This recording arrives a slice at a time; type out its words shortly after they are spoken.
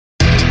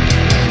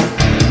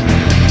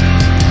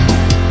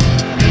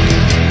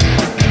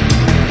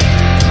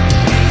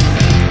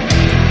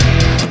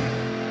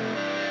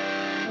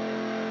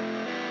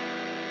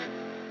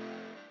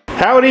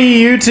Howdy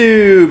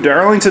YouTube,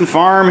 Darlington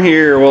Farm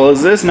here. Well,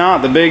 is this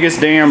not the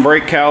biggest damn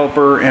brake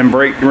caliper and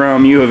brake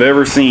drum you have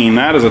ever seen?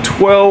 That is a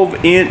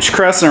 12-inch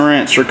crescent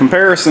wrench for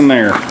comparison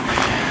there.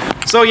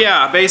 So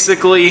yeah,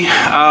 basically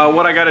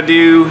what I gotta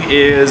do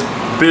is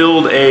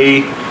build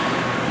a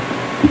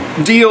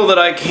deal that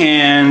I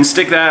can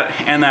stick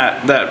that and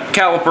that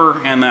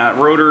caliper and that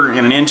rotor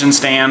in an engine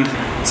stand.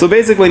 So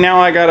basically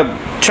now I gotta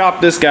chop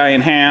this guy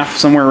in half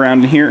somewhere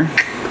around here,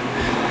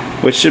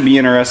 which should be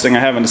interesting. I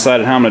haven't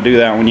decided how I'm going to do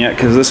that one yet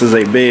because this is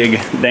a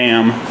big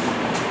damn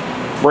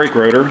brake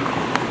rotor.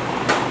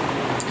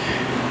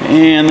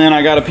 And then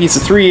I got a piece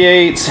of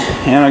 3/8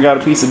 and I got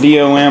a piece of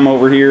DOM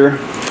over here.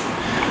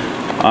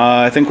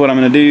 I think what I'm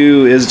going to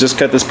do is just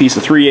cut this piece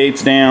of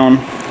 3/8 down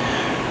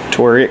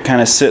to where it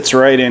kind of sits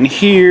right in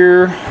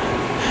here.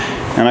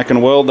 And I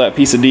can weld that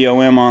piece of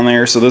DOM on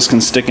there so this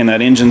can stick in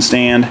that engine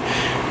stand.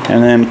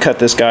 And then cut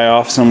this guy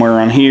off somewhere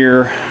on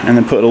here and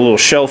then put a little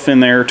shelf in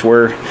there to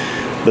where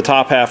the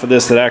top half of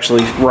this that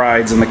actually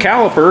rides in the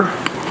caliper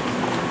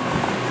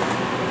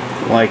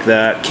like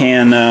that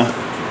can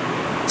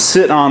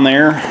sit on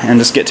there and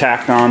just get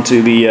tacked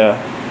onto the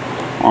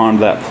on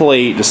that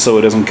plate just so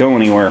it doesn't go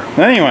anywhere.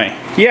 But anyway,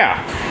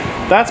 yeah,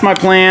 that's my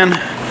plan.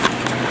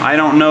 I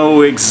don't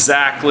know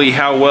exactly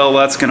how well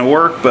that's gonna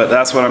work, but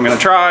that's what I'm gonna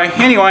try.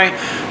 Anyway,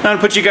 I'm gonna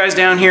put you guys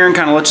down here and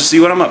kind of let you see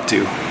what I'm up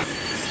to.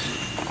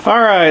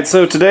 Alright,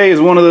 so today is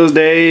one of those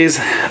days.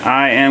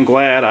 I am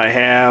glad I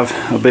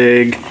have a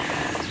big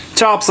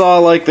chop saw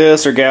like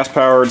this or gas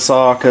powered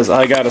saw because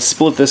I got to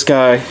split this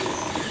guy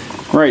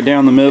right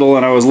down the middle,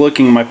 and I was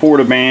looking at my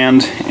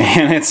portaband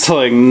and it's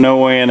like no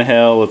way in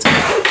hell it's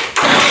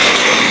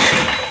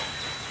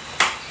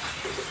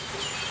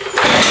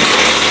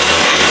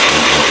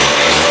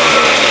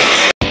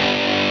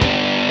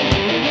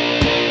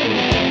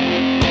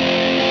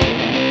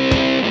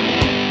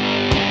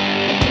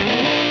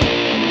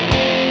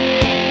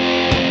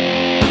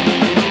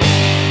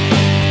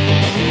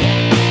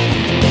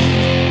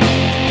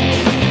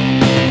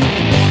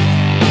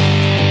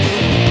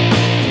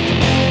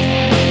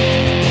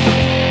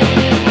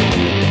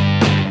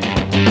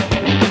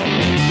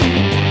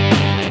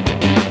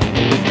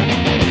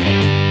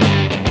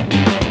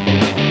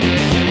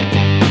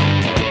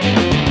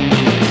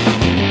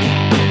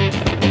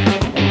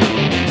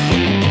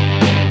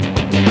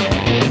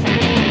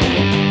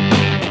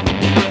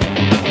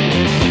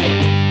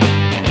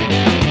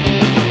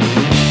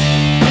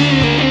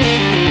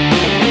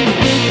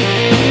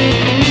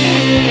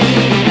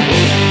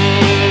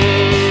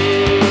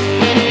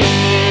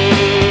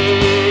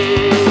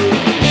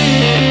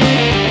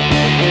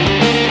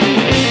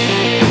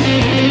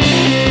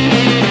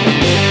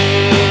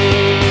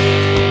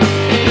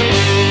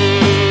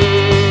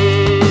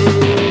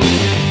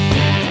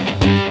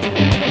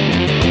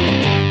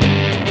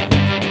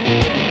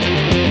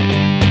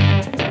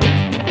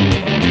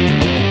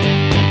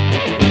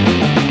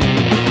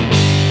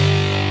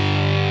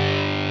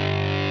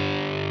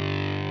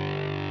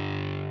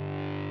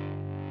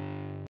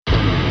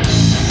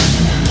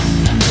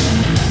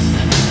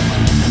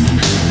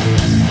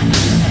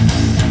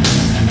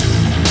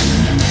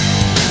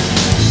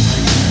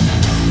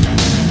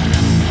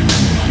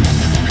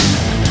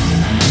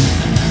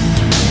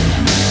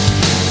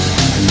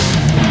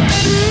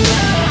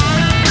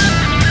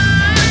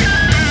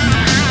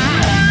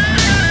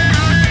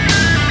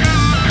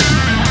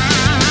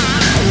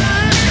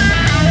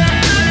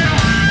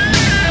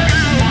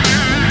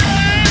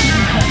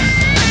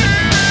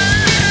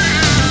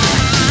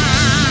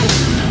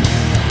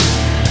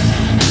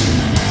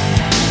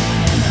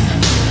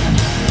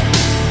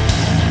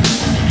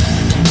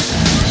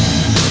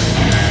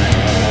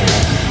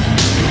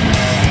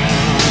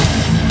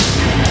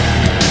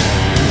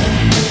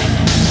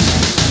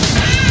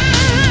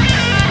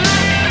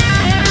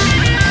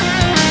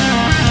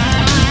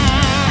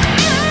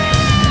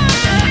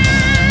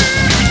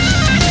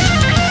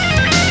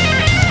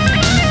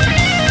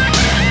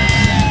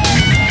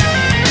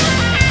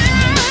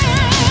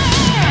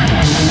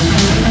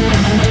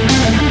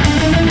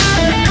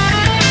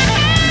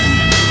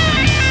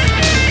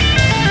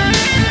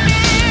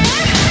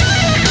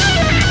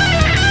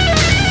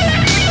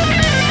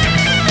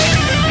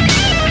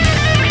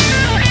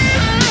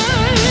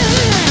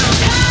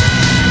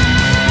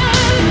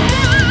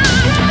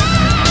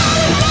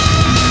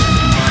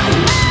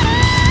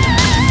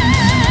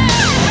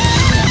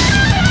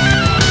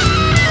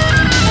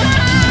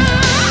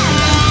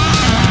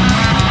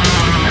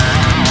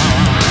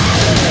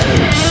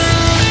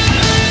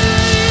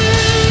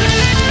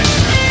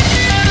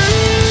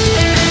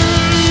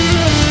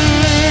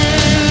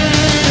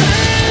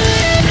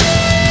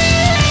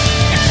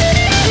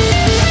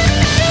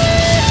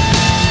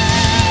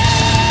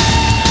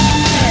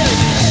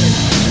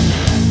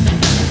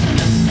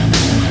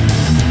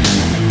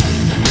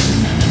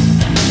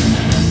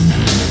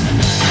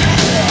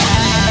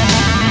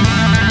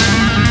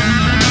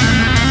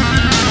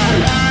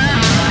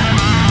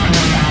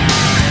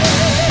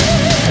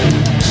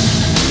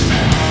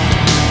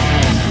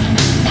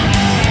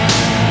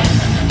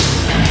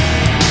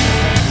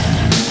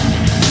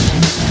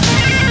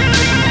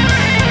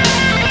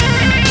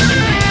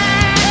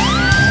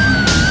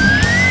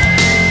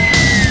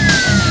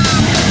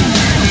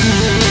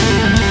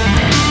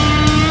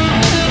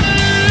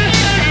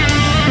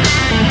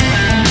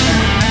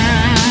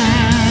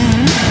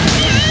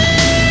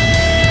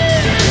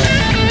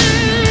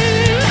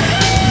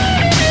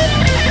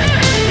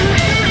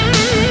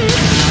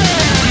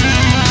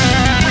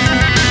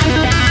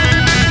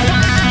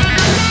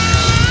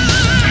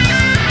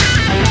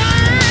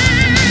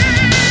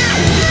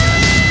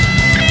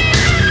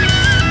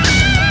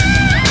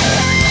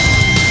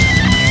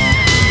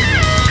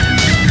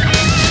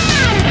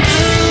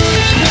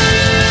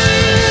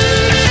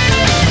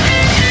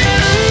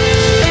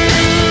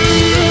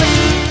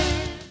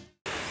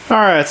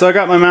Alright, so I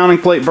got my mounting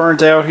plate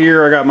burnt out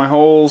here. I got my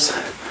holes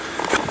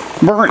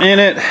burnt in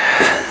it.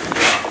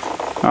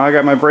 I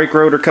got my brake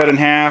rotor cut in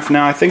half.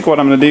 Now I think what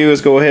I'm going to do is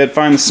go ahead,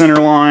 find the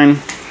center line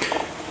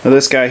of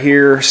this guy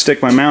here,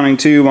 stick my mounting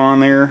tube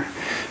on there.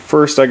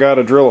 First I got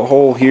to drill a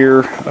hole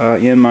here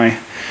in my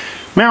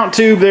mount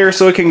tube there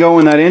so it can go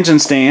in that engine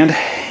stand.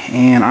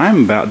 And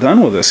I'm about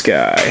done with this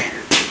guy.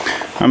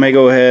 I may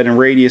go ahead and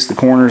radius the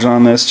corners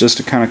on this just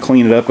to kind of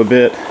clean it up a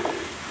bit.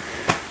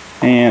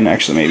 And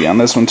actually maybe on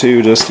this one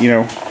too, just, you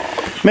know,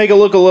 make it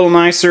look a little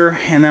nicer.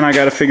 And then I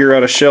got to figure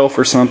out a shelf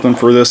or something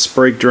for this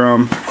brake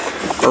drum,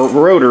 or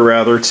rotor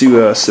rather,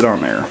 to sit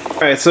on there.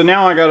 Alright, so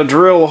now I got to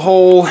drill a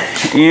hole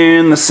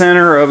in the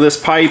center of this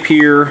pipe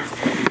here.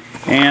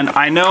 And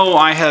I know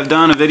I have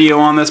done a video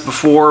on this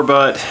before,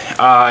 but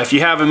if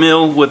you have a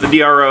mill with the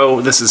DRO,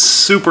 this is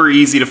super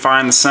easy to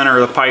find the center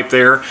of the pipe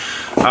there.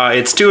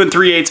 It's 2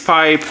 3/8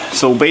 pipe,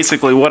 so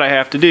basically what I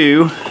have to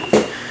do,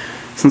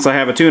 since I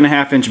have a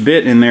 2.5 inch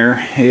bit in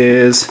there,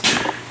 is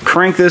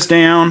crank this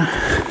down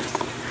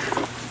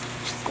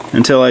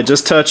until I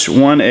just touch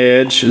one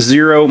edge,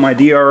 zero my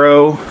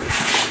DRO,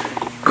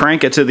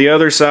 crank it to the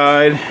other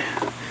side,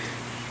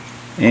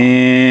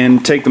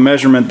 and take the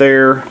measurement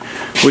there,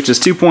 which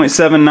is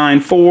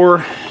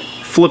 2.794.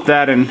 Flip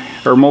that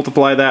or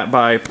multiply that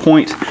by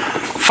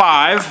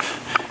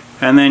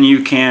 0.5, and then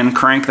you can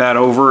crank that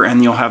over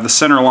and you'll have the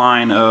center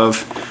line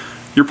of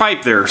your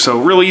pipe there. So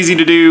real easy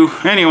to do.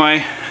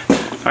 Anyway,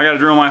 I got to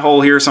drill my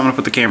hole here, so I'm going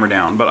to put the camera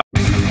down. But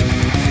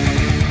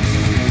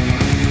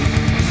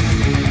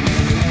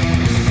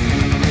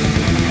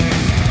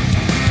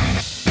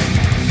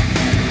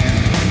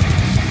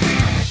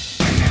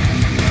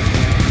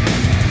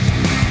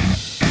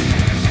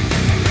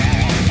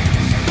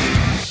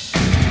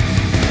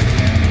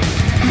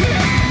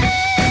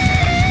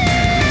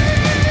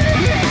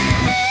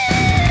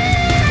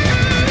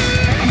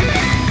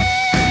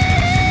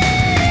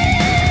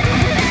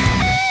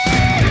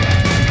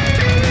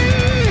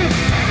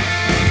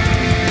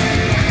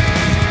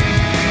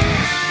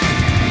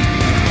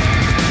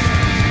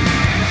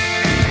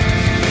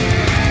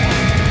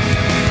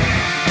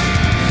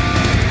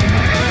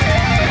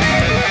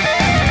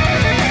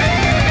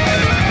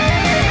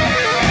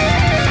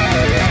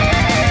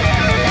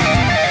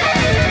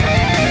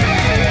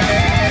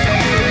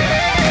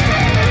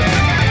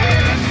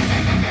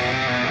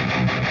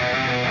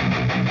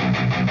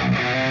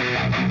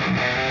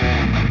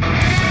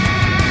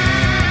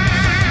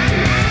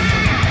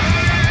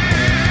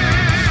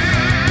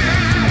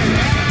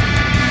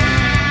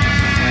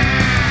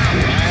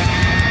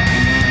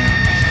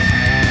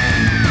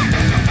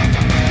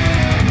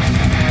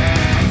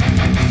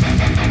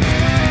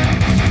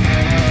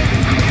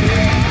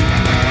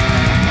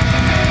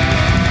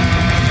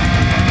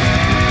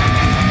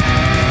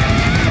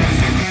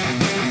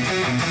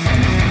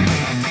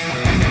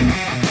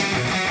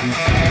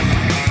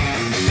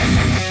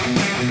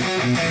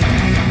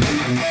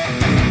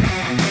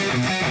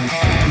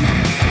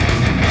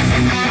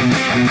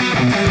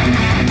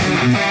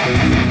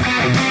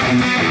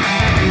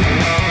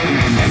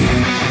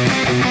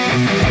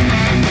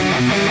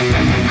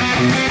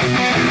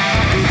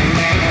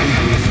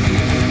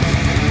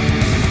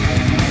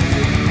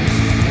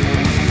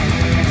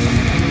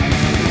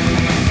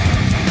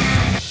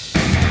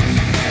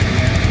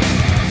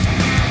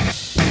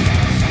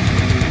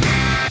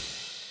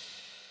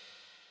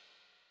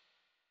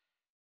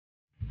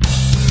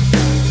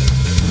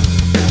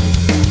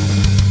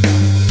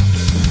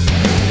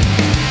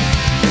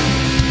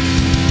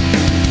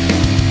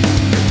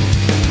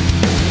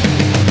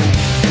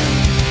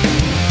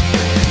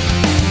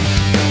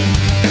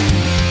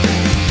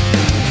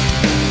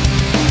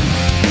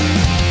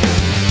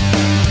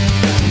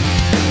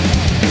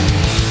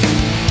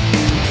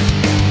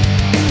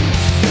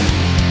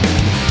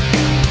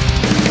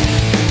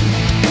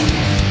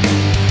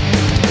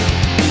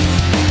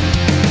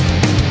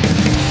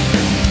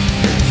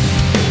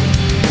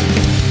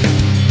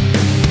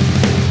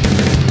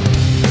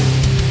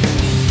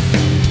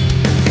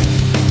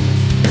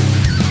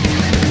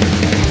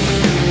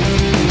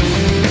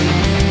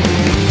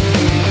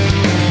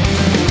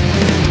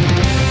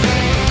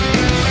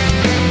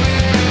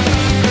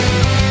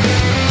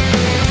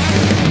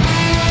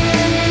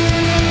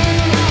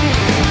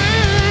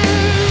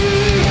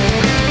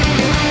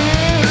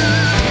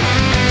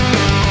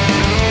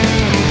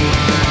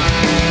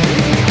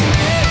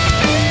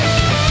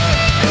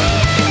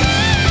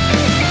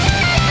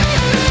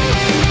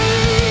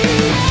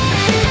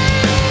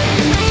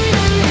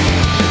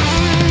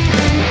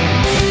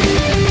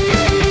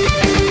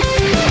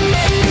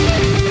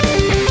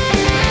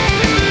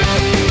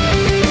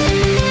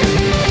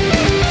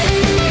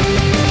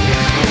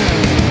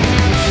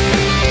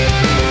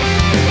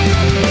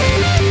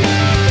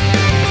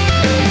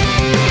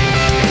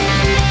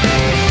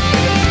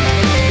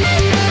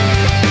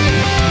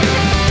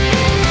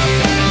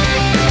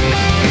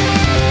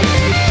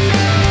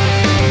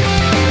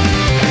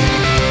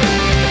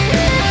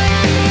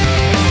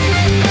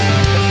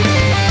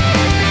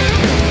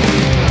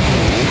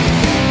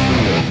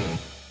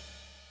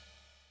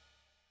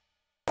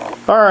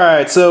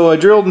Alright, so I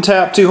drilled and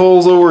tapped 2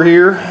 holes over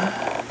here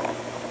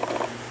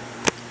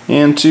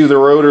into the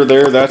rotor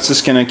there. That's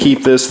just going to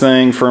keep this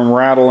thing from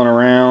rattling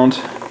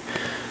around.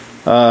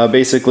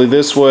 Basically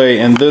this way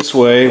and this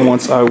way.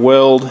 Once I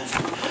weld,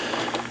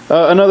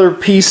 another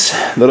piece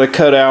that I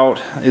cut out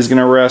is going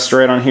to rest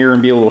right on here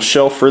and be a little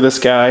shelf for this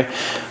guy.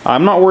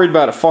 I'm not worried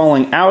about it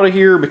falling out of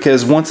here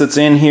because once it's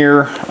in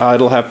here,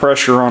 it'll have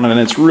pressure on it and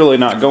it's really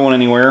not going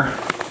anywhere.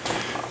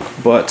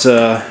 But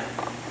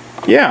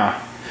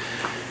yeah,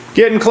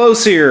 getting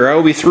close here. I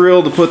will be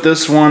thrilled to put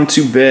this one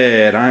to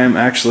bed. I am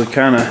actually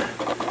kind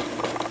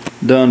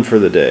of done for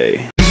the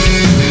day.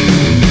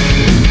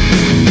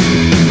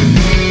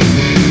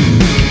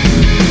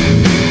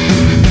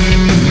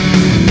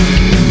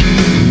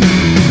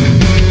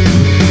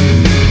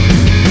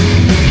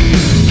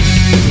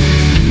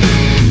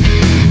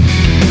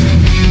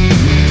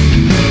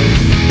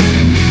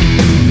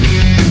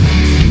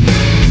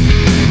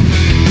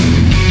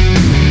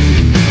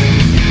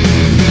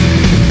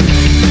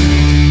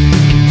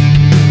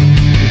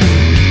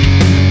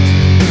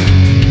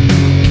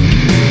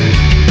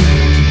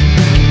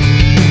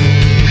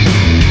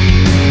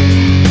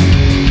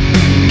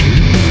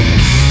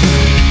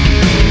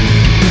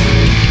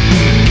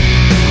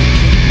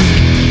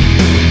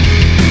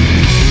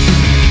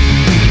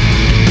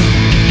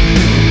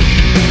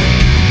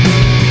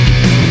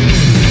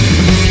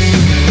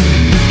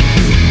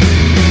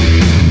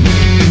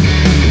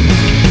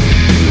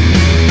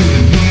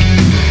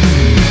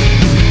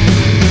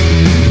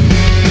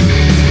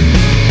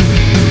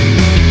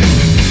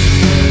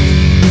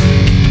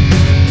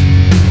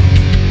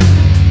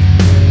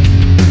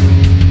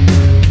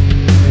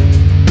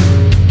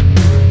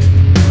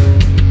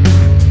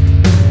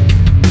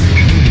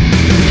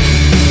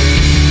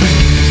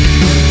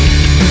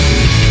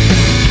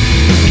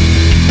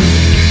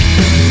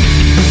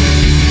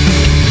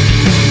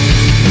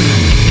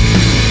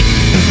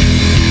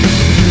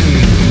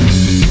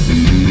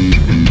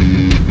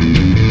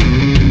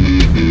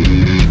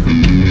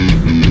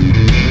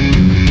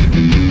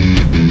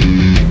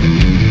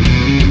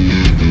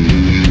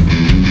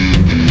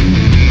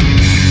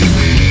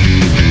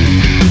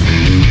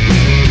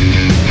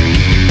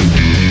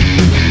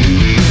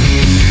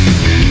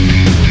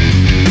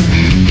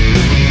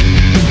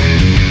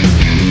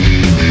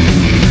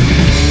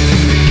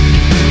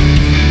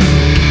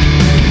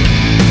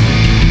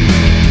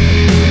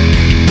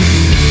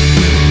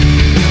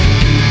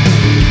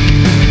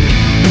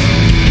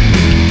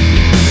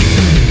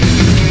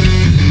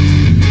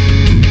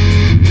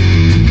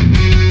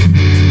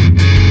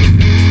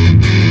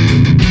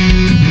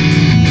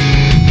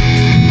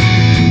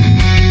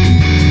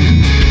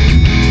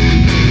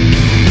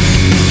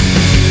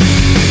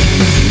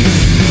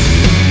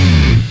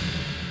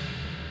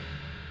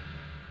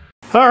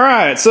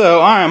 Alright, so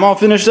I am all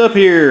finished up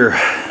here.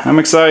 I'm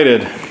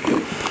excited.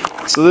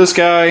 So this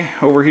guy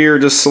over here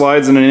just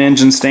slides in an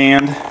engine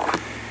stand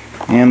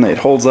and it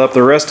holds up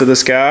the rest of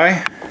this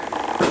guy.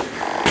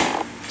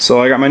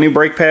 So I got my new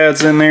brake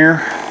pads in there.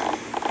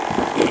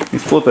 You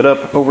flip it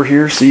up over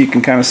here so you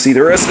can kind of see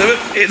the rest of it.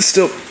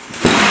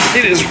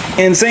 It is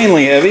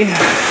insanely heavy.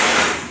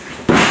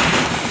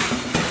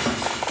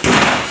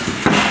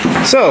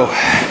 So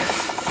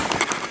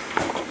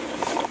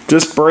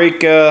just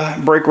brake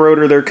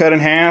rotor there cut in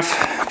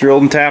half,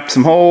 drilled and tapped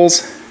some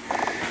holes,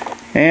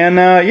 and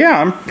yeah,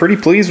 I'm pretty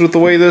pleased with the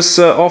way this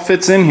all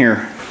fits in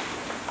here.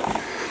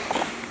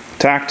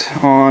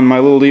 Tacked on my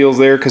little deals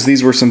there because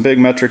these were some big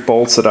metric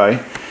bolts that I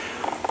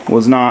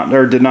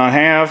did not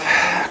have.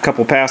 A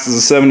couple passes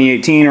of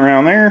 7018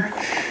 around there,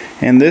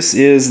 and this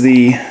is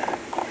the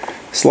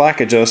slack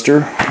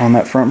adjuster on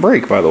that front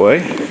brake, by the way.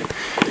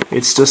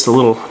 It's just a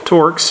little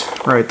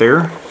Torx right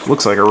there.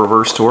 Looks like a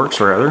reverse Torx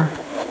rather.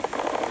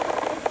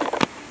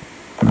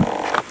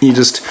 You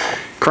just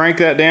crank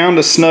that down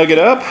to snug it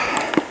up,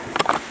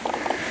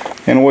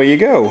 and away you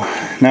go.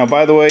 Now,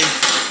 by the way,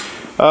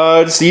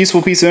 just a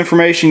useful piece of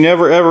information,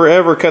 never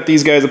ever cut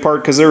these guys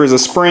apart because there is a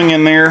spring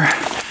in there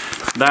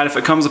that if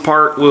it comes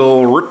apart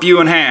will rip you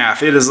in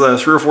half. It is a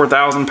 3,000 or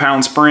 4,000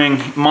 pound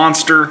spring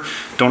monster.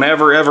 Don't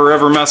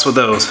ever mess with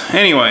those.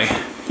 Anyway,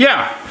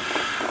 yeah,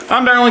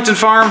 I'm Darlington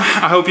Farm.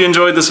 I hope you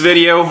enjoyed this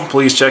video.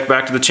 Please check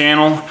back to the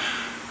channel.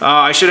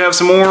 I should have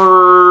some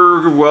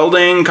more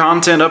welding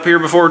content up here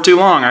before too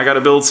long. I got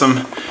to build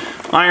some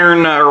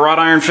wrought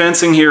iron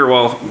fencing here,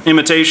 well,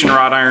 imitation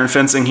wrought iron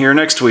fencing here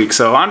next week.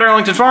 So I'm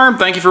Darlington Farm.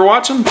 Thank you for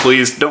watching.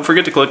 Please don't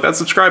forget to click that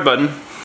subscribe button.